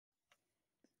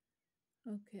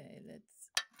Okay,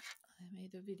 I made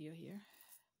a video here.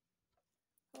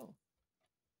 Oh.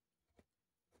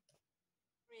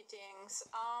 Greetings.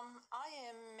 I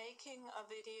am making a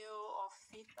video of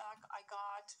feedback I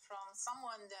got from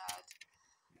someone that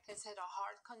has had a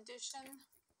heart condition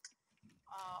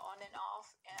on and off,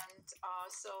 and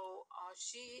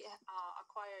she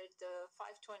acquired the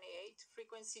 528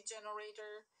 frequency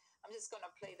generator. I'm just going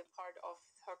to play the part of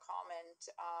her comment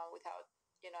without,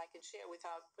 I can share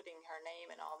without putting her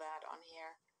name and all that on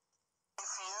here.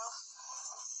 For you.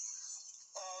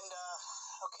 And,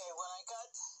 okay, when I got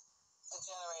the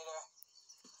generator,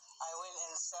 I went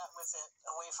and sat with it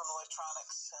away from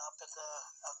electronics up at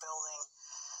the building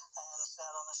and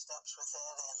sat on the steps with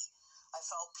it, and I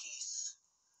felt peace.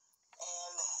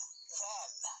 And then,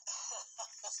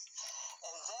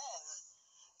 and then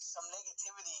some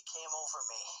negativity came over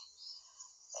me.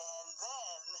 And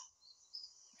then,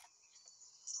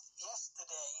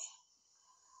 yesterday,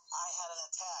 I had an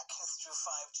attack through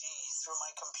 5G, through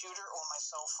my computer or my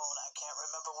cell phone. I can't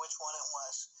remember which one it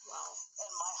was. Wow.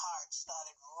 And my heart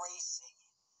started racing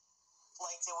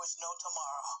like there was no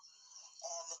tomorrow.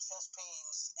 And the chest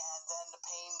pains, and then the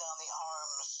pain down the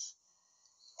arms,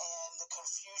 and the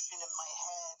confusion in my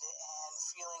head, and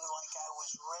feeling like I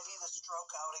was ready to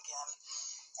stroke out again.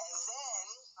 And then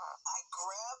I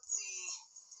grabbed the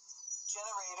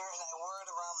generator and I wore it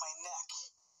around my neck.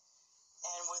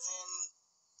 And within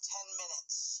 10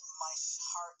 minutes, my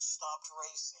heart stopped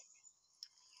racing.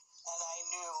 And I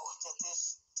knew that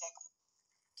this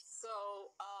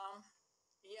So,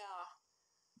 yeah,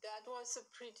 that was a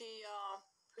pretty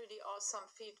awesome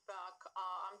feedback.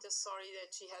 I'm just sorry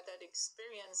that she had that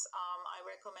experience. I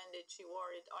recommended she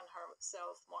wore it on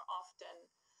herself more often.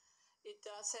 It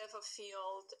does have a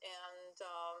field, and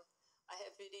I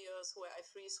have videos where I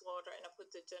freeze water and I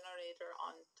put the generator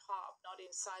on top, not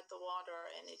inside the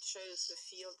water, and it shows the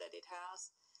field that it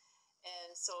has.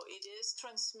 And so it is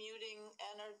transmuting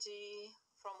energy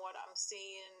from what I'm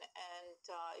seeing, and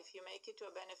if you make it to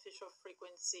a beneficial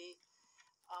frequency,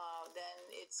 then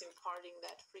it's imparting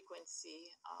that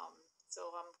frequency. So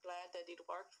I'm glad that it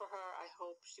worked for her. I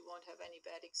hope she won't have any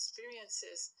bad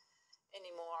experiences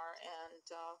anymore. And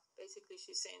basically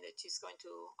she's saying that she's going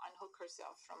to unhook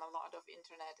herself from a lot of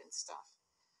internet and stuff.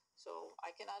 So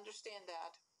I can understand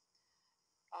that.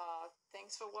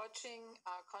 Thanks for watching.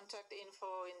 Contact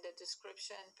info in the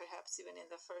description, perhaps even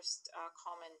in the first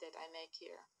comment that I make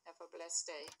here. Have a blessed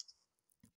day.